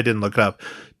 I didn't look it up,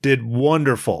 did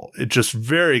wonderful. It's just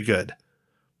very good.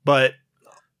 But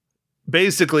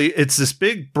basically, it's this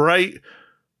big, bright,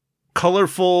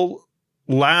 colorful,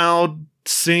 loud,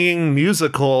 singing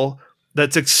musical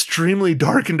that's extremely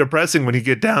dark and depressing when you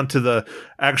get down to the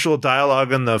actual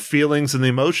dialogue and the feelings and the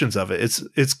emotions of it.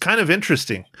 It's kind of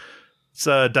interesting. It's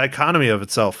a dichotomy of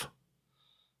itself.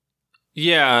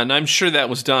 Yeah, and I'm sure that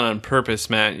was done on purpose,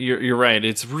 Matt. You're right.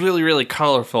 It's really, really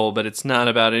colorful, but it's not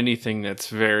about anything that's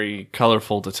very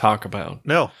colorful to talk about.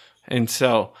 No. And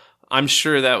so I'm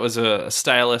sure that was a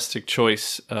stylistic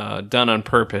choice done on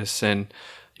purpose. And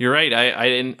you're right.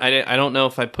 I don't know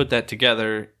if I put that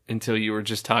together until you were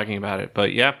just talking about it.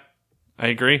 But yeah, I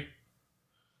agree.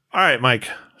 All right, Mike.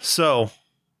 So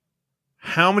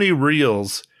how many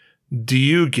reels do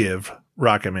you give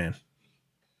Rocket Man?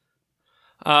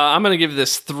 I'm going to give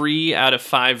this 3 out of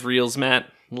 5 reels, Matt.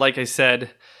 Like I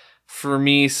said, for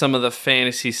me, some of the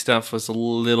fantasy stuff was a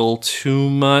little too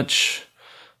much,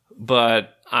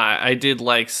 but I did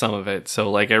like some of it. So,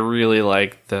 like, I really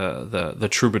liked the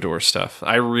troubadour stuff.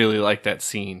 I really liked that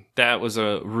scene. That was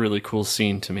a really cool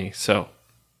scene to me. So,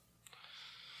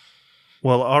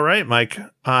 well, all right, Mike.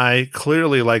 I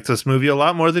clearly liked this movie a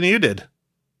lot more than you did.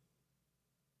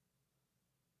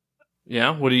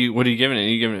 Yeah, what are you giving it? Are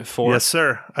you giving it 4? Yes,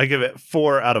 sir. I give it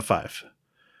 4 out of 5.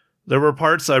 There were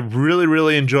parts I really,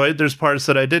 really enjoyed. There's parts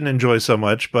that I didn't enjoy so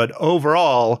much, but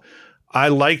overall, I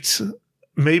liked.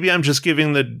 Maybe I'm just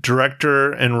giving the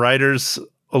director and writers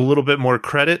a little bit more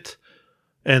credit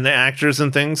and the actors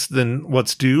and things than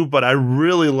what's due, but I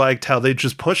really liked how they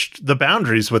just pushed the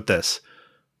boundaries with this.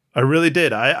 I really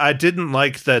did. I didn't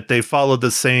like that they followed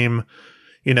the same,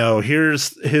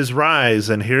 here's his rise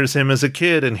and here's him as a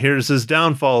kid and here's his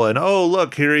downfall and, oh,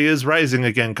 look, here he is rising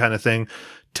again kind of thing.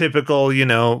 Typical,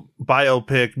 musical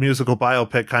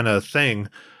biopic kind of thing.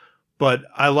 But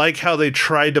I like how they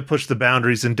tried to push the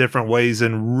boundaries in different ways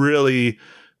and really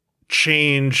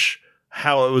change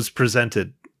how it was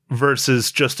presented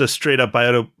versus just a straight up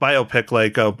biopic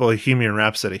like Bohemian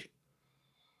Rhapsody.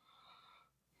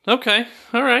 Okay.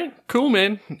 All right. Cool,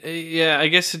 man. Yeah, I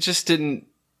guess it just didn't,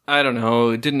 I don't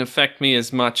know, it didn't affect me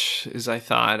as much as I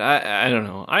thought. I don't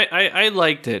know. I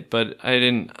liked it, but I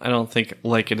don't think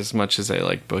like it as much as I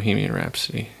liked Bohemian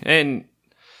Rhapsody. And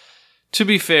to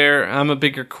be fair, I'm a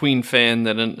bigger Queen fan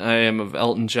than I am of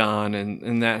Elton John,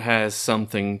 and that has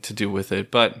something to do with it.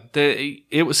 But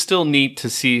it was still neat to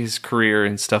see his career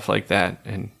and stuff like that.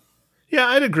 And yeah,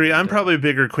 I'd agree. I'm probably a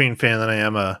bigger Queen fan than I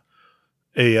am a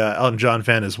Elton John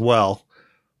fan as well.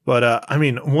 But I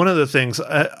mean, one of the things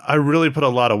I really put a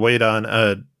lot of weight on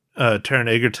Taron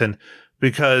Egerton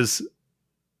because,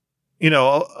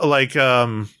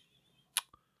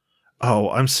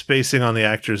 I'm spacing on the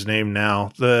actor's name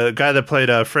now. The guy that played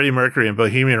Freddie Mercury in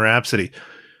Bohemian Rhapsody.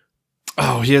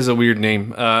 Oh, he has a weird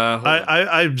name.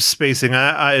 I'm spacing.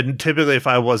 I typically, if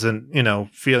I wasn't,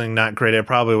 feeling not great, I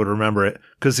probably would remember it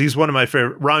because he's one of my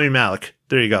favorite. Rami Malek.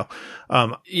 There you go.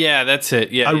 Yeah, that's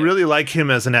it. Yeah, I really like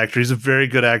him as an actor. He's a very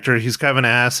good actor. He's kind of an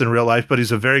ass in real life, but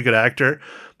he's a very good actor.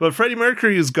 But Freddie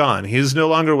Mercury is gone. He's no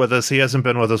longer with us. He hasn't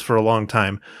been with us for a long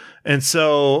time. And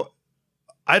so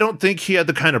I don't think he had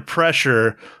the kind of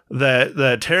pressure that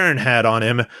Taron had on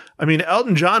him. I mean,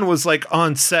 Elton John was like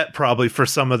on set probably for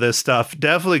some of this stuff,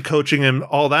 definitely coaching him,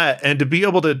 all that. And to be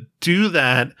able to do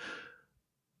that,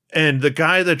 and the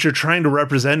guy that you're trying to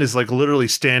represent is like literally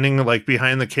standing like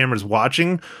behind the cameras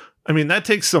watching. I mean, that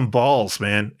takes some balls,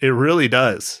 man. It really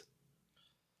does.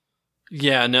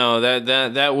 Yeah, no,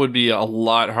 that would be a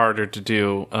lot harder to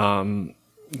do. Elton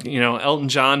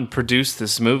John produced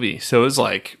this movie, so it was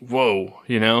like, whoa,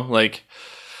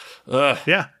 ugh.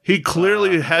 Yeah, he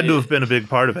clearly had to have been a big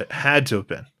part of it. Had to have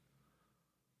been.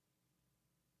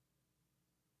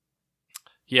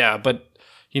 Yeah, but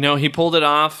he pulled it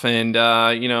off, and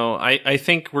I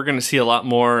think we're going to see a lot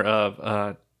more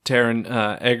of Taron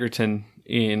Egerton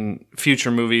in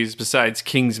future movies besides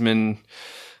Kingsman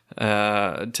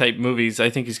type movies. I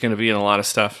think he's going to be in a lot of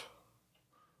stuff.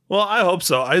 Well, I hope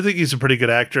so. I think he's a pretty good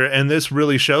actor, and this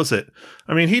really shows it.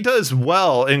 I mean, he does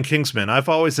well in Kingsman. I've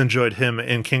always enjoyed him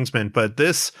in Kingsman, but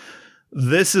this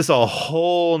is a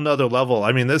whole nother level.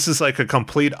 I mean, this is like a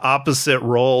complete opposite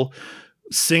role.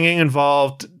 Singing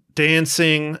involved,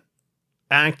 dancing,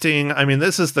 acting. I mean,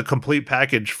 this is the complete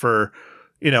package for,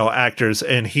 actors,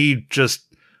 and he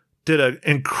just did an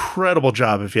incredible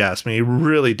job, if you ask me. He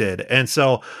really did. And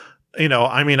so,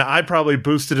 I probably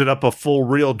boosted it up a full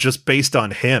reel just based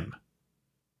on him.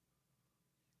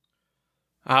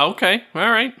 Okay.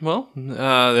 All right. Well,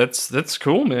 that's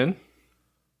cool, man.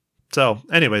 So,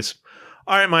 anyways.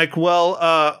 All right, Mike.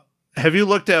 Well, have you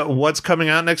looked at what's coming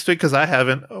out next week? Because I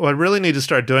haven't. I really need to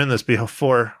start doing this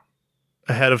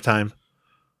ahead of time.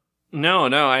 No,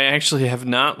 I actually have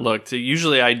not looked.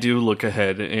 Usually I do look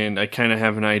ahead, and I kind of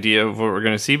have an idea of what we're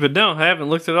going to see, but no, I haven't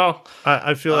looked at all.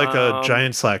 I feel like a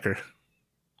giant slacker.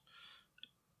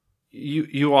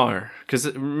 You are. Because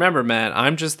remember, Matt,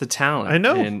 I'm just the talent. I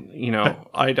know. And,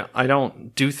 I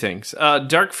don't do things.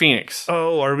 Dark Phoenix.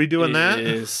 Oh, are we doing that?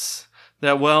 That's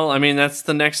that's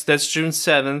June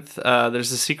 7th.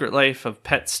 There's The Secret Life of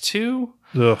Pets 2.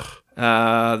 Ugh.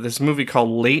 There's a movie called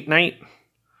Late Night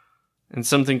and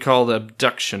something called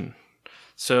Abduction.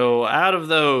 So out of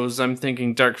those, I'm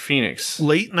thinking Dark Phoenix.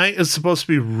 Late Night is supposed to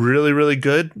be really, really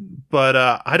good, but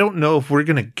I don't know if we're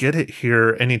going to get it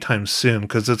here anytime soon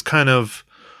because it's kind of...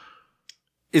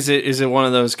 Is it one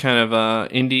of those kind of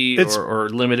indie or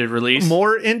limited release?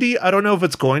 More indie. I don't know if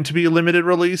it's going to be a limited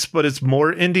release, but it's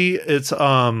more indie. It's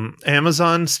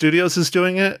Amazon Studios is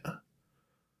doing it.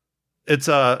 It's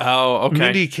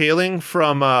Mindy Kaling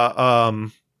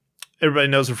from everybody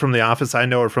knows her from The Office. I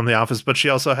know her from The Office, but she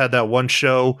also had that one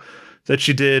show that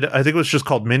she did. I think it was just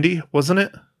called Mindy, wasn't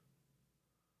it?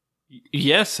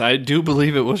 Yes, I do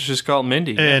believe it was just called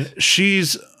Mindy. And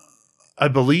yes. I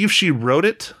believe she wrote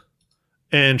it.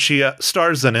 And she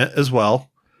stars in it as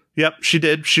well. Yep, she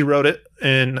did. She wrote it,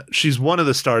 and she's one of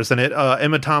the stars in it.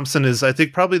 Emma Thompson is, I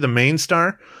think, probably the main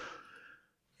star.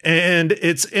 And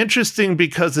it's interesting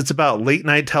because it's about late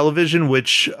night television,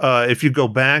 which, if you go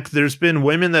back, there's been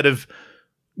women that have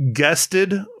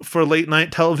guested for late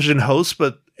night television hosts,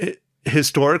 but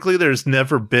historically, there's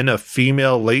never been a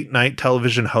female late night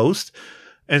television host.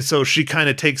 And so she kind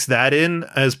of takes that in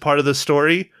as part of the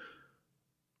story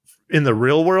in the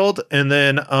real world. And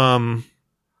then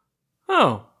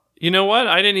oh, you know what,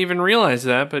 I didn't even realize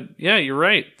that, but yeah, you're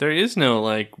right, there is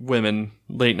no women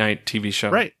late night TV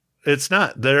show. Right, it's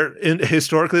not there.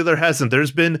 Historically there hasn't.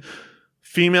 There's been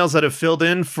females that have filled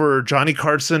in for Johnny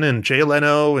Carson and Jay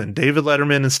Leno and David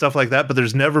Letterman and stuff like that, but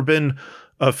there's never been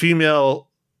a female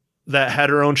that had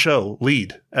her own show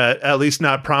lead, at least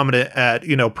not prominent at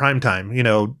prime time,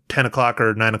 10 o'clock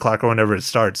or 9 o'clock or whenever it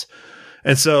starts.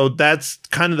 And so that's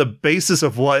kind of the basis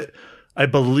of what I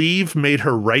believe made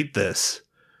her write this.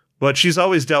 But she's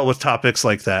always dealt with topics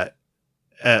like that,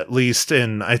 at least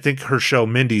in, I think, her show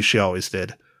Mindy, she always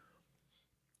did.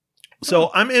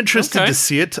 So I'm interested to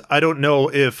see it. I don't know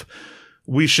if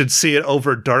we should see it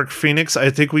over Dark Phoenix. I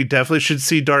think we definitely should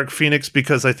see Dark Phoenix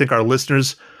because I think our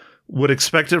listeners would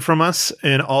expect it from us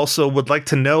and also would like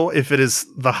to know if it is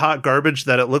the hot garbage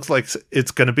that it looks like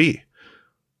it's going to be.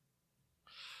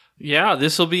 Yeah,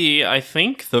 this will be, I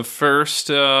think, the first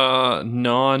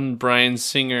non-Bryan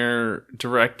Singer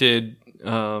directed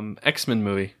X-Men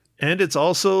movie. And it's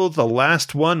also the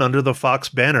last one under the Fox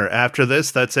banner. After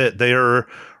this, that's it. They are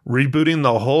rebooting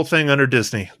the whole thing under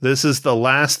Disney. This is the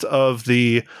last of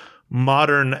the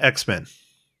modern X-Men.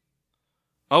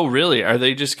 Oh, really? Are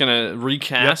they just going to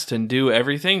recast and do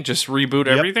everything? Just reboot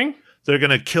everything? They're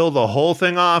going to kill the whole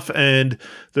thing off, and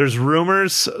there's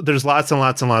rumors. There's lots and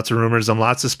lots and lots of rumors and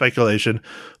lots of speculation.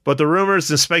 But the rumors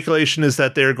and speculation is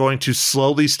that they're going to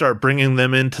slowly start bringing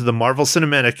them into the Marvel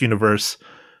Cinematic Universe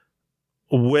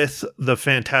with the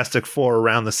Fantastic Four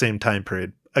around the same time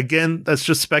period. Again, that's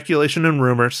just speculation and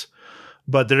rumors.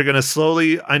 But they're going to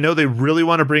slowly... I know they really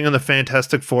want to bring in the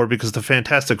Fantastic Four because the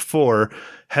Fantastic Four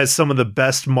has some of the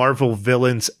best Marvel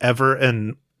villains ever,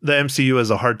 and the MCU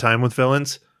has a hard time with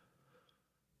villains.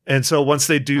 And so once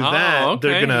they do that,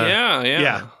 they're gonna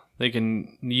yeah. They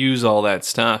can use all that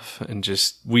stuff and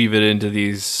just weave it into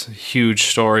these huge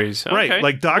stories. Right. Okay,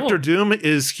 like Doctor Doom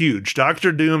is huge.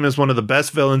 Doctor Doom is one of the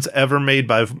best villains ever made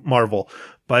by Marvel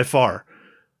by far.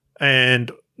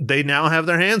 And they now have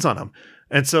their hands on him.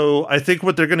 And so I think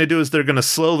what they're going to do is they're going to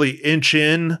slowly inch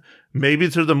in, maybe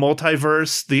through the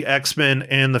multiverse, the X-Men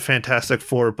and the Fantastic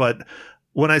Four. But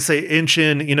when I say inch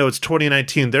in, it's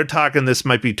 2019. They're talking this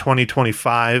might be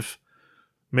 2025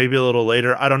 maybe a little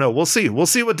later. I don't know. We'll see. We'll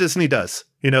see what Disney does.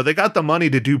 They got the money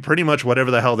to do pretty much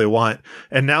whatever the hell they want.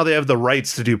 And now they have the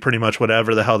rights to do pretty much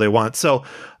whatever the hell they want. So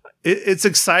it's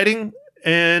exciting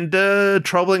and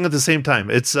troubling at the same time.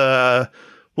 It's,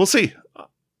 we'll see.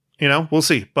 We'll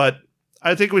see. But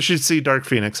I think we should see Dark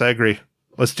Phoenix. I agree.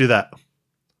 Let's do that.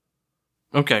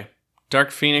 Okay.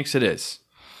 Dark Phoenix it is.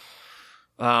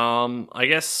 I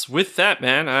guess with that,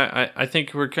 man, I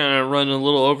think we're kind of running a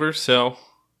little over. So,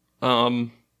 do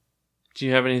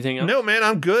you have anything else? No, man,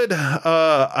 I'm good. We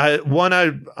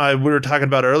were talking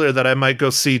about earlier that I might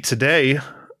go see today.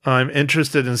 I'm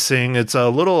interested in seeing. It's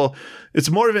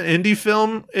more of an indie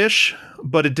film-ish,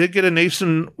 but it did get a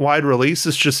nationwide release.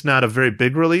 It's just not a very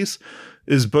big release.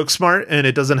 Is Booksmart, and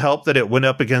it doesn't help that it went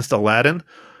up against Aladdin.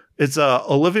 It's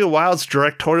Olivia Wilde's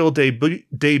directorial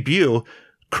debut.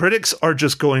 Critics are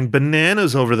just going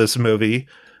bananas over this movie.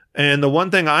 And the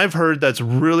one thing I've heard that's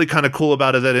really kind of cool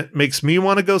about it, that it makes me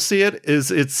want to go see it,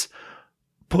 is it's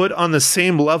put on the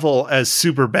same level as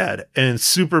Superbad. And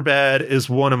Superbad is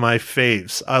one of my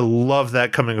faves. I love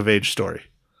that coming of age story.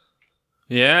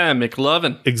 Yeah,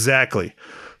 McLovin. Exactly.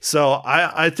 So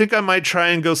I think I might try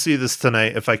and go see this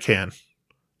tonight if I can.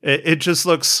 It just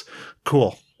looks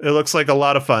cool. It looks like a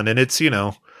lot of fun. And it's,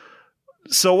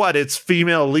 so what? It's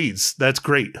female leads. That's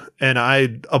great. And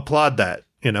I applaud that.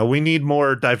 We need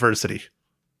more diversity.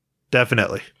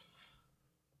 Definitely.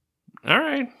 All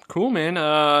right. Cool, man.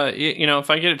 If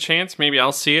I get a chance, maybe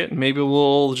I'll see it. Maybe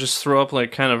we'll just throw up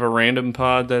like kind of a random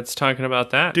pod that's talking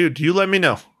about that. Dude, you let me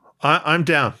know. I'm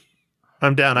down.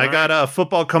 I got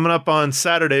football coming up on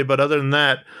Saturday, but other than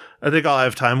that, I think I'll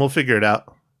have time. We'll figure it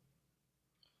out.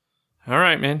 All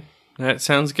right, man. That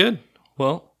sounds good.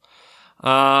 Well,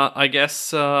 I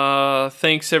guess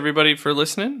thanks everybody for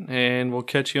listening, and we'll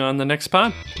catch you on the next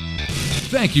pod.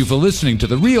 Thank you for listening to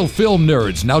The Real Film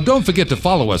Nerds. Now don't forget to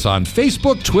follow us on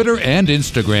Facebook, Twitter, and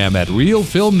Instagram at Real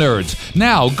Film Nerds.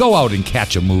 Now go out and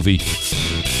catch a movie.